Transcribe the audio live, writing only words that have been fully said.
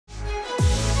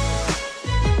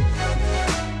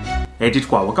Hey G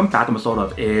Squad, welcome back to my episode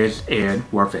of Is It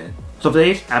Worth It? So for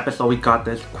today's episode, we got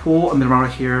this cool mirror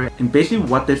here, and basically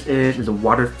what this is a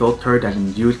water filter that's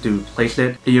used to place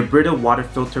it in your Brita water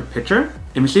filter pitcher.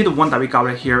 If you see the one that we got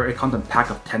right here, it comes in a pack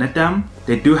of 10 of them.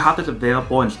 They do have this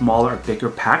available in smaller or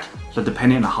bigger packs, so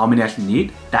depending on how many you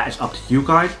need, that is up to you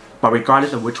guys. But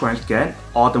regardless of which one you get,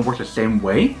 all of them work the same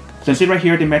way. So you see right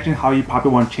here, they mention how you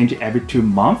probably want to change it every 2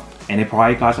 months, and they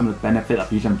provide guys some of the benefit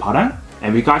of using the product.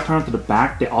 And if you guys turn to the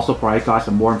back, they also provide guys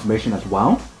some more information as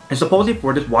well. And supposedly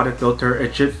for this water filter,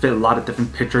 it should fit a lot of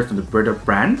different pictures from the Brita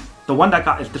brand. The one that I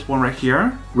got is this one right here,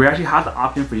 where it actually has the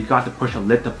option for you guys to push a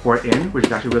lid to pour it in, which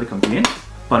is actually really convenient.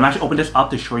 But I'm actually opening this up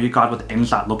to show you guys what the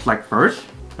inside looks like first.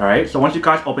 Alright, so once you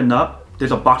guys open up,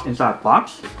 there's a box inside the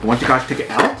box. And once you guys take it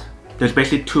out, there's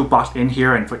basically 2 boxes in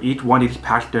here, and for each one of these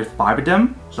packs, there's 5 of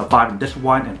them. So 5 in this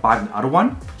one and 5 in the other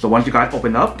one. So once you guys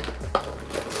open up,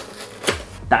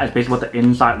 that is basically what the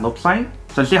inside looks like.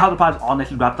 So you see how the product is all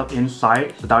nicely wrapped up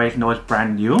inside, so that way you know it's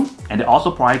brand new. And they also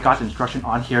provide guys instruction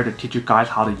on here to teach you guys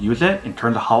how to use it in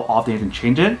terms of how often you can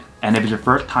change it. And if it's your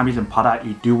first time using product,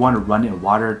 you do want to run it in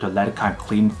water to let it kind of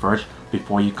clean first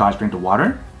before you guys drink the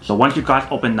water. So once you guys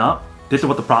open up, this is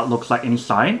what the product looks like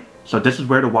inside. So this is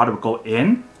where the water will go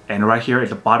in, and right here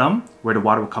is the bottom where the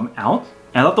water will come out.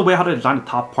 And I love the way how they design the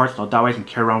top part, so that way you can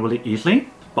carry around really easily.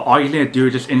 But all you need to do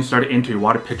is just insert it into your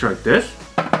water pitcher like this.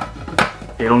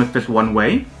 It only fits one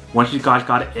way. Once you guys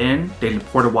got it in, they can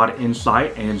pour the water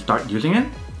inside and start using it.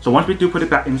 So once we do put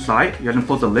it back inside, you guys can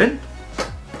close the lid.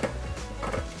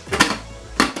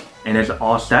 And it's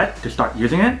all set to start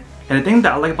using it. And the thing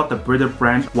that I like about the Brita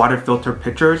brand's water filter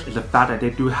pitchers is the fact that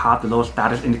they do have the little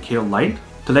status indicator light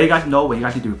to let you guys know when you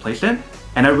guys need to replace it.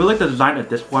 And I really like the design of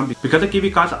this one because they give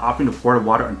you guys the option to pour the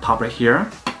water on top right here.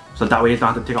 So that way you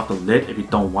don't have to take off the lid if you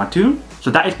don't want to. So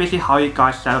that is basically how you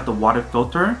guys set up the water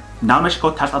filter. Now I'm just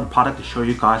going to test out the product to show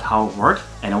you guys how it works,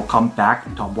 and I'll come back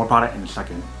and talk more product in a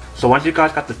second. So once you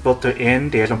guys got the filter in,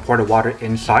 there's some pour the water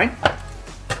inside.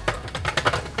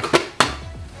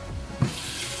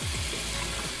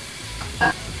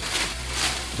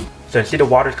 So you see the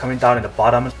water is coming down in the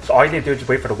bottom. So all you need to do is just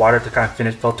wait for the water to kind of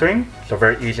finish filtering. So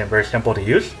very easy and very simple to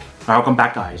use. Alright, welcome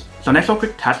back guys. So next, a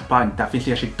quick test about it,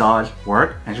 definitely actually does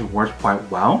work, and actually works quite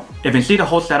well. If you see, the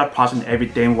whole setup process and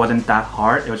everything wasn't that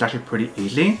hard, it was actually pretty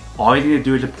easy. All you need to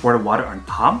do is just pour the water on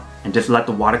top and just let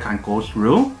the water kind of go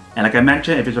through. And like I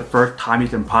mentioned, if it's your first time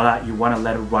using the product, you want to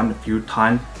let it run a few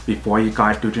times before you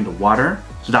guys do drink the water,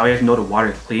 so that way you know the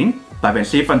water is clean. But when you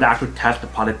see from the actual test, the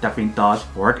product definitely does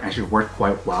work and actually works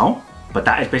quite well. But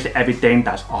that is basically everything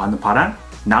that's on the product.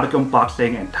 Now the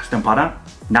unboxing and testing the product.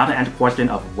 Now the answer question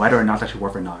of whether or not it's actually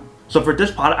worth it or not. So for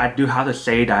this product, I do have to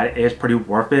say that it is pretty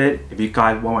worth it if you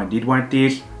guys want to need one of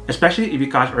these. Especially if you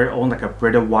guys already own like a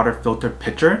Brita water filter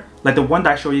pitcher, like the one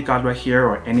that I show you guys right here,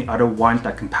 or any other ones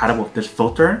that are compatible with this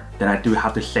filter, then I do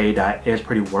have to say that it is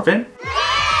pretty worth it.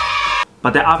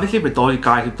 But then obviously for those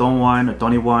guys who don't want or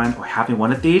don't need one or having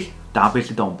one of these, then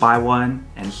obviously don't buy one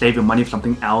and save your money for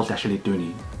something else that you actually do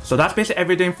need. So that's basically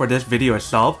everything for this video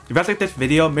itself. If you guys like this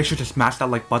video, make sure to smash that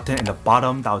like button in the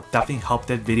bottom. That will definitely help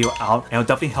this video out, and it will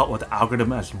definitely help with the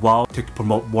algorithm as well to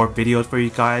promote more videos for you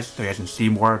guys, so you guys can see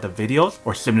more of the videos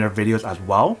or similar videos as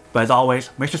well. But as always,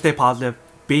 make sure to stay positive,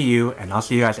 be you, and I'll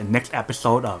see you guys in the next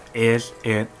episode of Is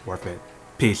It Worth It?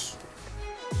 Peace.